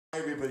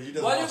But he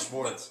doesn't watch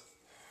sports.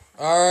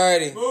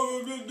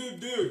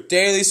 Alrighty.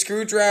 Daily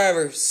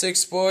Screwdriver.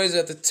 6 boys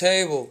at the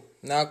table.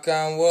 Knock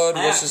on wood.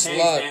 Wish us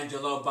luck.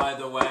 Angelo, by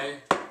the way.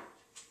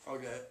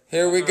 Okay.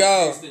 Here we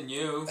go.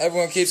 You.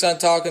 Everyone keeps on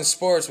talking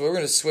sports, but we're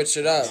going to switch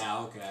it up. Yeah,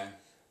 okay.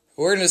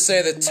 We're going to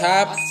say the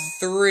top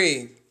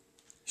 3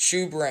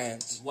 shoe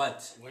brands.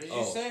 What? What did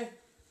you say?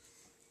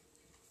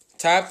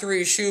 Top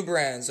 3 shoe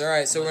brands. All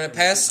right, so we're gonna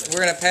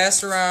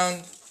pass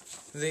around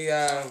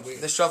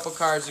the shuffle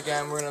cards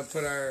again. We're gonna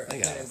put our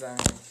opinions on.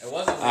 It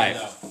wasn't Alright.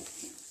 though.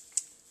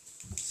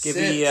 Give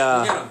me Look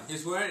at him.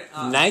 He's wearing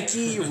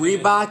Nike,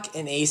 Reebok,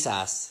 and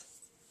ASOS.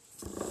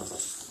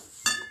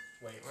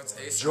 Wait, what's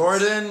ASOS?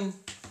 Jordan,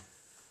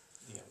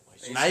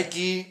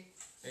 Nike.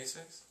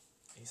 ASOS?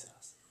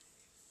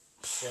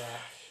 ASOS.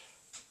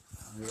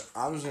 Yeah.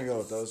 I'm just gonna go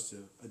with those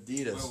two.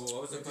 Adidas.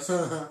 What was the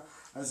question?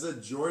 I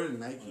said Jordan,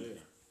 Nike.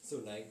 So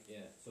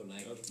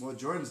Nike, Well,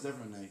 Jordan's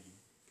different than Nike,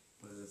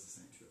 but it is the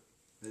same shoe.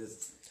 It is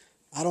the same.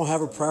 I don't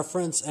have a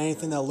preference.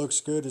 Anything that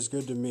looks good is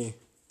good to me.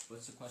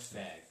 What's the question?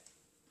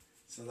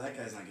 So that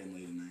guy's not getting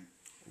laid tonight.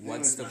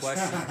 What's the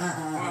question?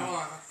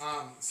 Hold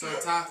on. So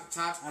top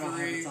I don't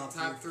have a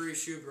top three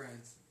shoe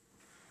brands.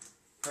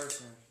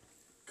 Personally.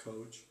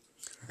 Coach.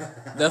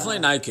 Definitely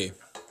Nike.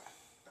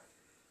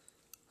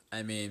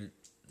 I mean,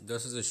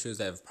 those are the shoes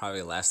that have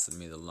probably lasted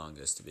me the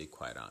longest, to be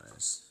quite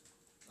honest.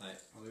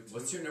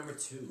 What's your number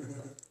 2?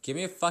 Give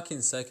me a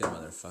fucking second,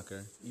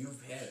 motherfucker. You've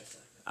had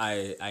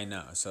it. I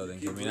know, so then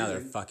give me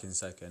another fucking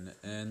second.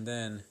 And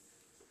then...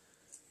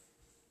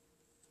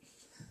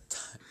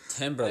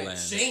 Timberland.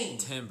 Shane.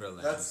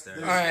 Timberland's there.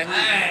 Alright.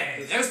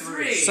 Hey, there's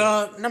 3.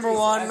 So, number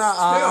 1,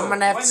 I'm going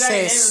to have to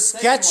say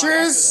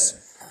Skechers.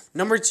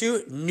 Number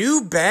 2,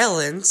 New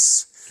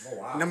Balance.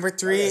 Number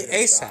 3,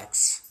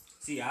 Asics.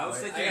 See, I was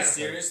thinking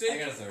seriously.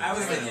 I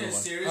was thinking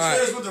seriously.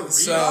 Alright,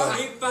 so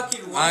He fucking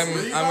I'm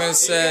gonna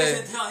say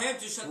If he doesn't tell him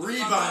to shut the Reebok.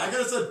 fuck I up. could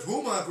have said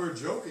Puma if we were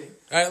joking.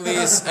 at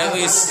least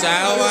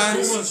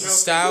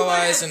style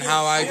wise and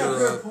how I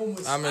grew up.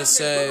 I'm gonna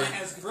say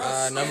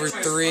number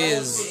 3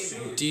 is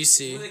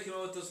DC. They came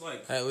out with this,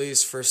 like, At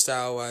least for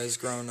style wise,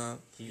 growing up.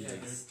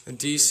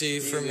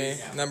 DC for me,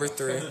 number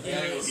 3.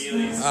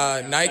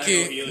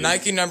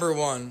 Nike number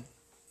 1,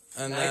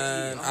 and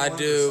then I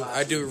do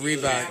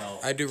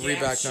Reebok. I do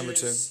Reebok number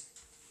 2.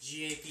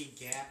 GAP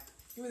Gap.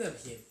 Give me them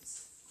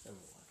hints.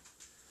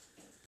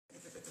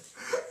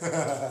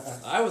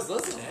 I was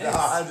listening.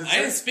 I I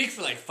didn't speak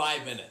for like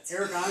 5 minutes.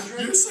 Eric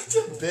Andre. You're such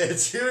a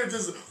bitch. You're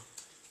just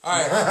All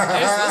right,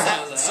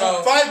 I was like,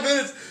 so 5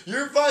 minutes.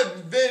 You're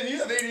 5. Ben, you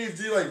have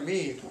ADHD like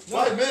me.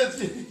 5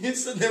 minutes. You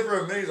sit there for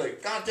a minute. He's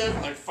like, God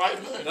damn, like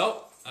 5 minutes.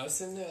 nope. I was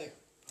sitting there like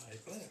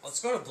 5 minutes. Let's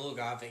go to Blue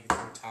Gob and get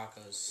some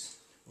tacos.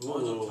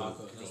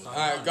 all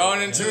right,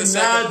 going into the Do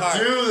second not part.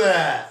 do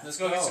that. Let's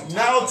go get some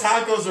Now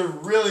tacos are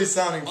really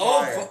sounding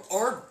fire.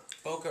 or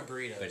Boca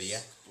Burritos. But yeah.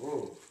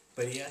 Ooh.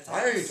 But yeah.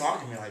 Why are you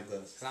talking to me like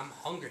this? Because I'm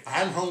hungry.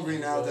 I'm hungry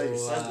now that you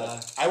said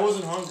that. I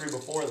wasn't hungry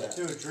before that.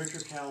 Dude, drink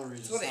your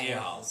calories. Go to Ale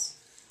House.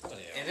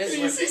 It is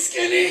You see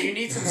skinny? You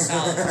need some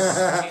salads.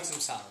 You need some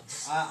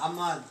salads. I'm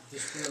not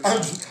disputing. I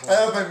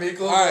have my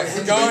Miklos. All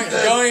right,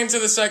 going into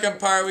the second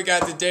part, we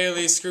got the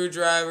daily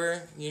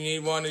screwdriver. You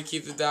need one to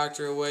keep the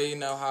doctor away. You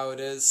know how it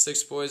is.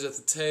 6 boys at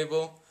the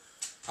table.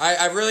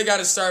 I really got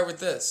to start with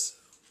this.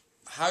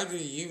 How do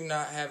you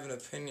not have an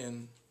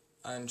opinion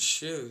on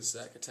shoes,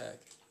 Zach Attack?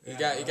 You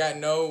got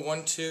no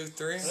 1, 2,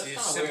 3. You're a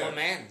simple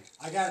man.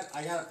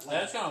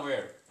 That's kind of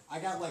weird. I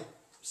got like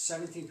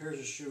 17 pairs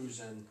of shoes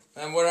and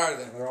And what are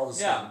they? They're all the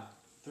same. Yeah.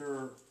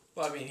 they're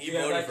Well, I mean, he You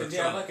have, voted like, for do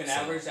you have Trump. like an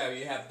average that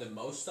you have the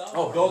most of?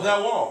 Oh, build that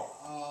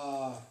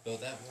wall.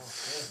 Build that wall.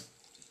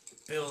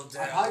 I Build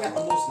probably got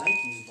the most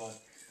Nikes,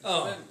 but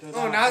Oh.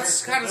 oh, now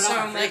it's kind of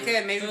sounding like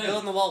it. Maybe So then,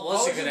 building the wall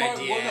was a good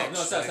idea. No,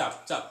 actually.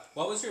 stop.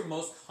 What was your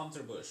most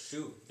comfortable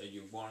shoe that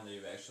you worn that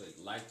you actually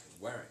liked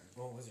wearing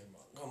What was your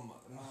mom? Come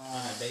on.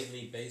 on a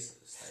daily basis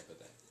type of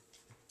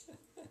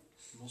thing?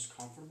 Most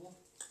comfortable?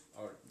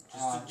 Or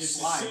just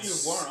the slides. shoe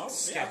you worn? Oh,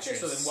 yeah, okay,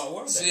 so then what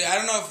were they? See, I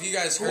don't know if you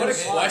guys heard What a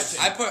me. question.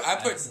 I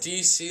put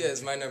DC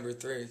as my number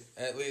 3,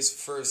 at least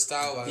for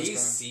style wise.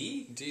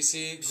 DC?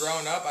 DC,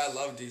 growing up, I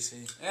love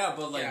DC. Yeah,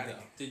 but like, Yeah.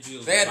 did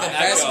you They had the like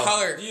best them?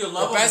 color. Do you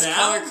love the them best now?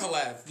 color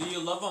collab. Do you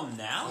love them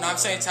now? No, I'm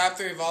saying top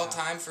 3 of all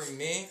time for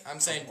me. I'm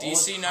saying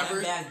DC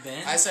number. Back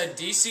then? I said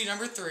DC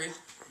number 3.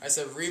 I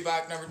said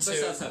Reebok number 2,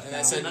 and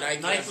I said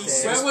Nike number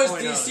 4. When was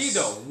DC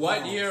though?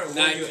 What year were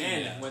Nike, you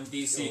in yeah. when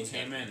DC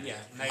came in? Yeah.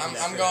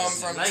 I'm going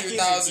from Nike's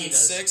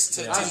 2006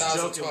 to Yeah. I was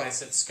joking when I 2012.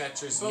 said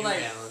Skechers, But New like,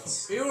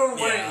 Balance. you were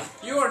wearing, Yeah.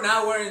 you were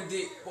not wearing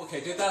the.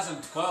 Okay,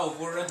 2012.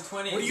 We're in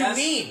 20. What do you that's-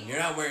 mean? You're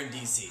not wearing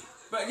DC.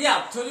 But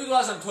yeah,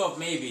 2012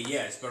 maybe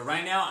yes. But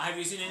right now, have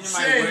you seen anybody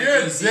Shane, wearing you're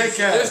a DC?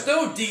 dickhead. There's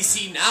no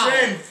DC now.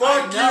 Shane,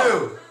 fuck I know.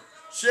 you.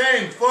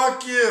 Shane,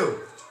 fuck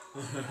you.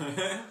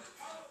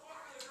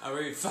 I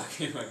really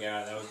fucking my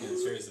god, I was getting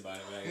serious about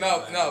it.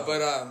 But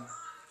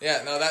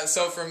that.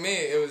 So for me,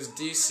 it was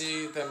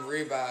DC, then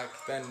Reebok,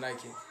 then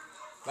Nike.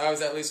 That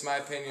was at least my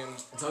opinion.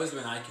 It's always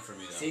been Nike for me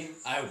though. See?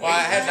 Well, I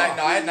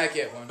had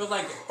Nike at one. But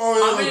like, Oh,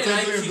 how yeah, many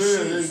like Nike 10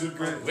 shoes?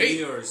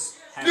 Viewers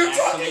have You're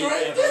actually talking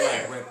right ever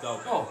there. like ripped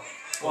open.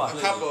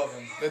 A couple of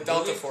them. The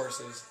Delta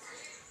Forces.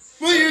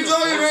 What are you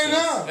talking right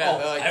now? Yeah,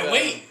 they're like I the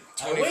wait.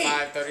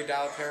 $25,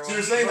 $30 pair So you're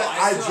ones. saying Bro, that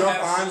I I still jump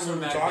have on some when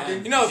we're back talking?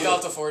 then. You know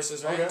Delta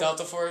Forces, right? Okay.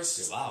 Delta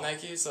Force Wow.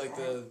 Nikes, like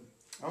the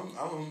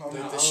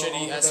The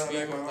shitty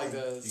SB, like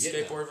the You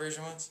get skateboard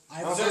version ones.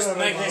 I I'll have say just that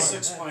Nike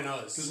right now.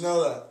 6.0s. Just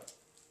know that.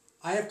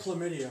 I have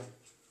chlamydia,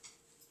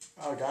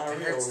 Oh,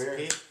 gonorrhea over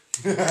here.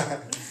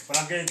 but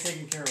I'm getting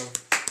taken care of.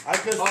 I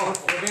pissed Oh,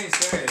 we're getting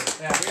serious.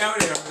 Yeah. We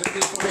already are. This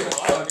is for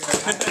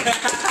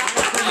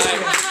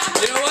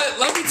You know what?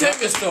 Let me tell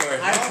you a story.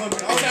 I have Let me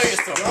tell you a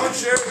chlamydia. story. Don't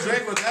share a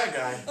drink with that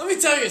guy. Let me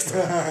tell you a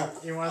story.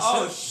 You want to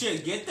Oh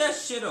shit! Get that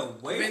shit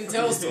away Ben from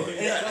tell me. story.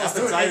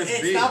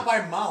 It's not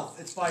by mouth.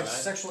 It's by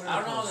sexual I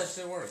don't know how intercourse.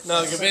 that shit works.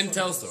 No, the Ben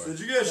tell story. Did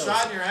you get a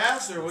shot in your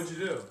ass or what'd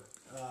you do?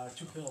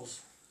 2 pills.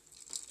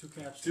 2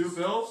 capsules. 2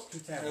 pills? 2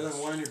 And tablets.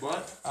 then one in your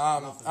butt?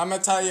 I'm gonna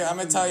tell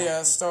you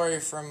a story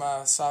from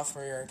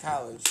sophomore year in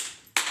college.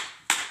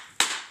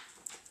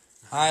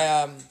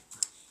 I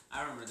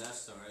remember that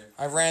story.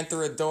 I ran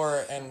through a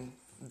door and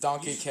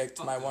donkey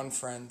kicked my one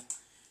friend.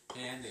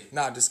 Andy.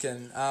 Nah, just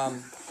kidding.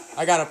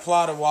 I got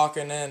applauded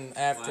walking in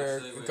after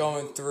Well, actually,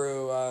 going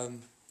through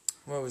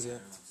what was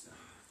it?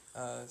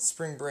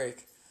 Spring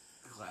break.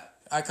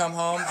 I come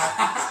home.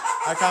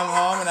 I come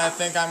home and I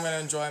think I'm gonna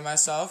enjoy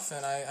myself,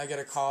 and I get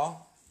a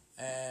call,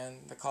 and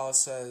the call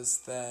says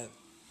that,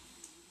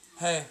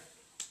 hey,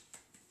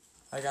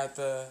 I got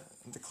the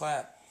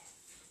clap.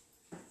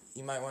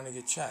 You might want to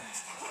get checked.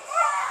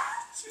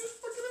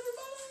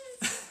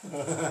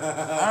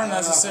 I don't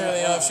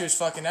necessarily know if she was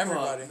fucking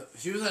everybody.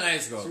 She was a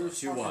nice girl.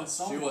 She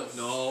was. She was.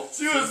 No.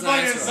 She was a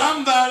nice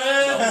fucking girl. somebody!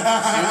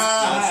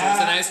 She was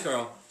a nice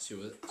girl. She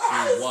was.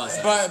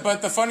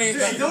 But the funny.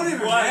 It don't even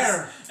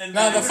matter.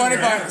 No, the funny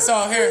part.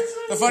 So here,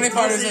 the funny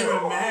part is Doesn't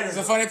even matter. this.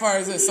 The funny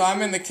part is this. So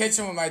I'm in the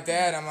kitchen with my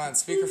dad. I'm on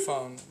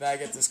speakerphone. That I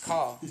get this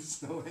call.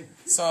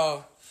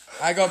 So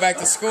I go back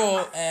to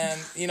school, and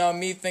you know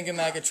me thinking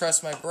that I could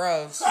trust my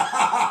bros.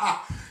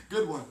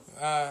 Good one.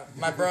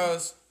 My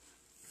bros.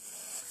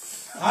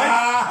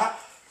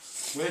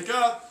 Wake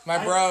up.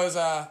 My bros.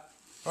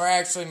 Or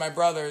actually my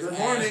brothers. Good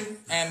morning.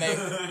 And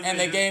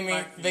they gave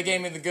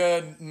me the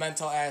good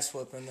mental ass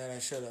whooping that I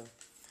should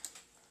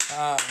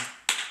have.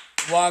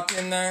 Walked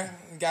in there,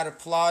 got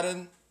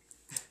applauded,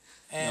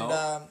 and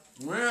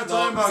We're not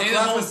talking about say the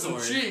whole clapping some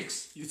story.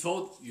 cheeks. You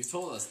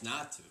told us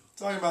not to.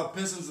 Talking about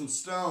pissing some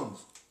stones.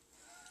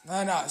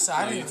 no. So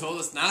I No, didn't. you told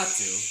us not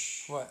to.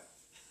 What?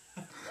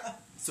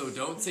 So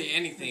don't say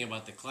anything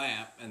about the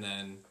clap. And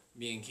then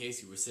me and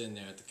Casey were sitting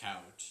there at the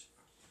couch.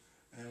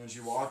 And when she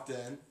walked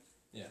in,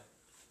 Yeah.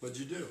 what'd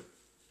you do?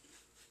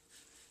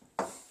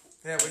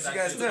 Yeah, what you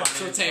guys do?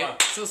 So say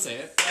it. So say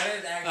it. That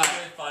is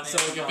actually funny.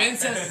 So Gavin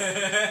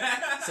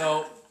says.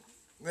 So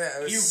Yeah,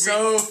 it was he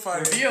so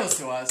funny. reveals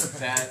to us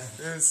that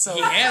It was so.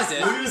 he has it.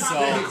 Look at his So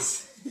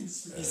face.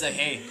 he's like,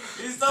 hey,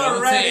 He's so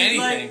don't red. say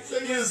He's anything. like,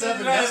 Look at his I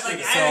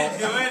head.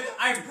 didn't do it.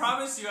 I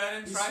promise you, I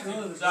didn't try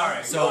to.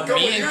 Sorry. So Go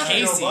me with and your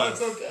Casey feel, bud,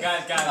 it's okay.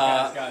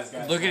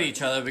 Guys. look at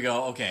each other. We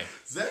go, okay.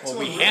 Zach's Well,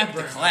 one we really have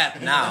to burnt.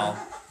 clap now.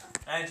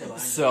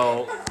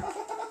 So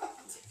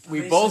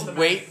we both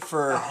wait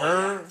for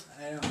her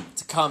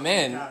to come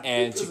in,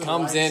 and she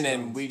comes in,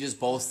 and we just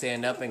both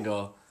stand up and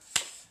go.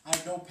 I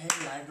have no pain.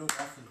 I have no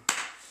nothing.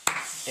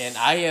 And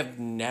I have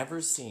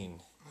never seen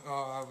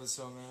Oh, I was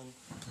so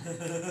mad.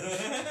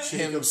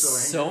 him so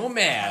so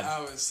mad.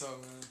 I was so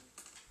mad.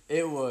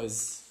 It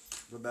was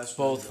The best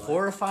both friend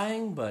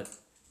horrifying but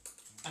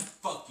I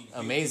fucking hate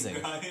amazing.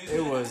 you guys.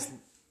 It was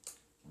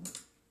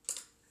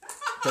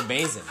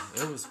amazing.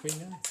 It was pretty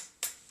nice.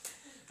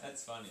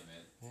 That's funny,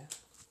 man. Yeah.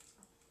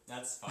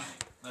 That's funny.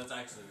 That's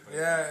actually pretty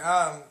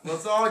Yeah.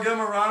 Let's all give him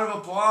a round of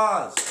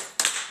applause.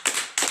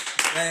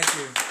 Thank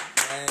you.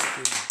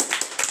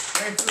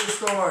 Thanks for the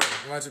story.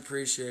 Much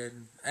appreciated.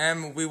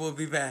 And we will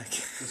be back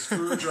The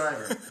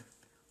screwdriver.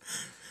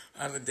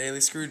 on the Daily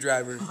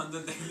Screwdriver. funny. On the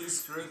daily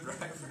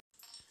screwdriver.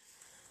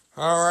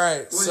 All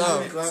right. What,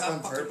 So you clap on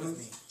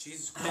purpose?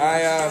 Jesus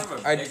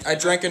I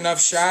drank enough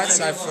shots.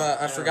 I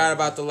forgot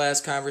about the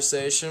last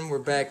conversation. We're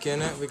back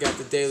in it. We got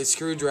the Daily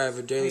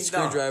Screwdriver. Daily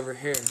Screwdriver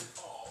here.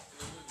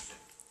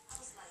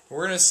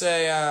 We're gonna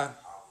say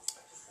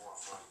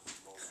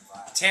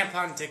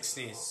Tampon dick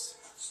sneeze.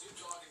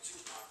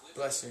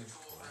 bless you.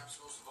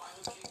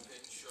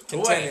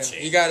 Go ahead, Continue.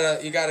 Shane.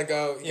 You gotta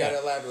go. You Yeah.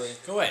 gotta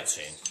elaborate. Go ahead,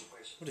 Shane.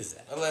 What is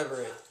that?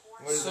 Elaborate.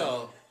 What is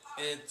So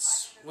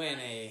it's when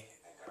a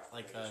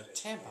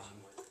tampon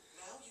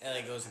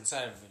it goes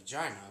inside of a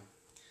vagina,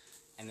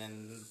 and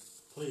then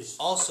Please.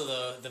 also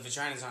the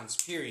vagina's on its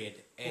period,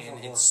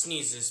 and it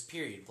sneezes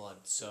period blood.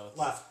 So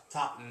Left.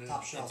 Top it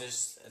shelf.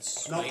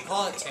 it's Nope. what you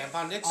call it,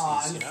 tampon dick In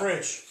sneeze. the You know?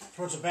 fridge.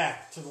 Towards the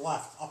back. To the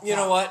left. Up You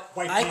know top. what?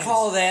 White I cans.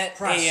 call that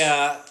Press.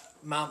 a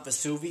Mount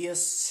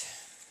Vesuvius.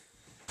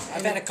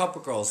 I've had a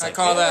couple girls. I like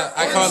call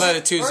that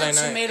a Tuesday Or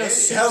night. tomato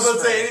soup I was about to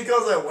say, spread. Andy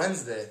calls that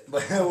Wednesday,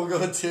 but we'll go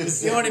with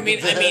Tuesday. You know what I mean?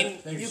 I mean,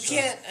 Thank you you, sir.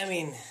 can't. I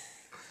mean,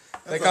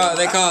 They call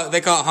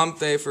it hump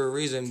day for a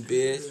reason,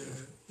 bitch.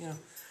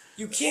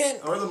 You can't.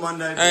 Or the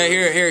Monday. Hey,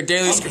 here,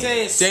 daily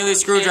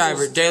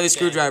screwdriver. Daily Okay.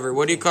 screwdriver.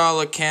 What do you call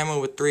a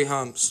camel with 3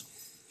 humps?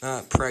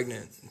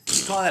 Pregnant.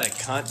 You call that a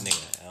cunt,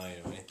 nigga.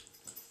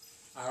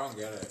 I don't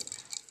get it.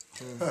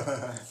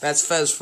 That's Fez